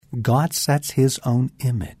God sets his own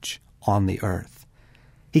image on the earth.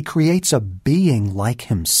 He creates a being like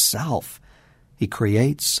himself. He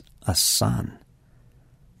creates a son.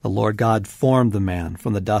 The Lord God formed the man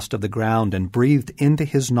from the dust of the ground and breathed into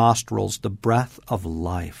his nostrils the breath of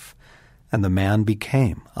life, and the man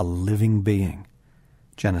became a living being.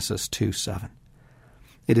 Genesis 2:7.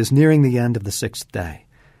 It is nearing the end of the sixth day,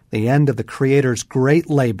 the end of the Creator's great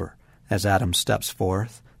labor as Adam steps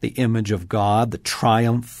forth, the image of God, the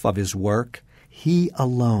triumph of his work. He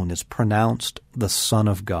alone is pronounced the Son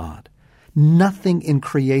of God. Nothing in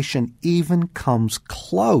creation even comes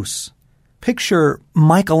close. Picture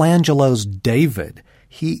Michelangelo's David.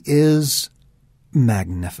 He is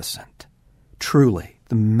magnificent. Truly,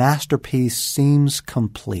 the masterpiece seems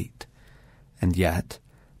complete. And yet,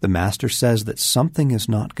 the Master says that something is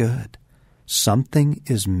not good. Something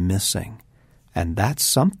is missing. And that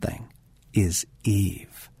something is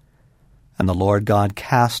Eve. And the Lord God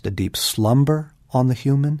cast a deep slumber on the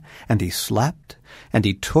human, and he slept, and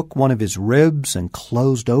he took one of his ribs and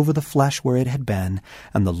closed over the flesh where it had been,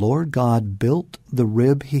 and the Lord God built the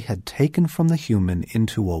rib he had taken from the human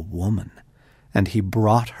into a woman, and he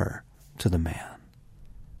brought her to the man.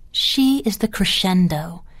 She is the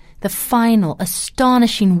crescendo, the final,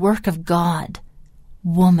 astonishing work of God.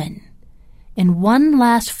 Woman. In one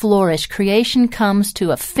last flourish, creation comes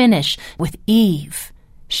to a finish with Eve.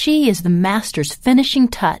 She is the Master's finishing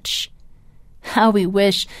touch. How we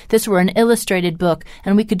wish this were an illustrated book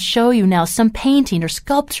and we could show you now some painting or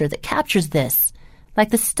sculpture that captures this, like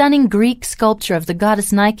the stunning Greek sculpture of the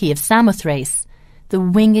goddess Nike of Samothrace, the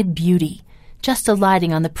winged beauty, just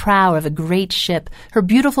alighting on the prow of a great ship, her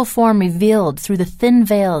beautiful form revealed through the thin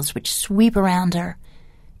veils which sweep around her.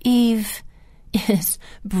 Eve is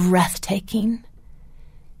breathtaking.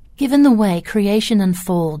 Given the way creation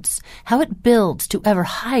unfolds, how it builds to ever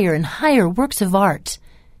higher and higher works of art,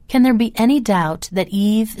 can there be any doubt that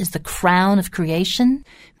Eve is the crown of creation?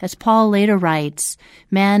 As Paul later writes,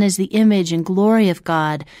 man is the image and glory of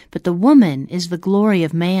God, but the woman is the glory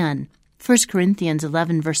of man. 1 Corinthians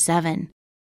 11, verse 7.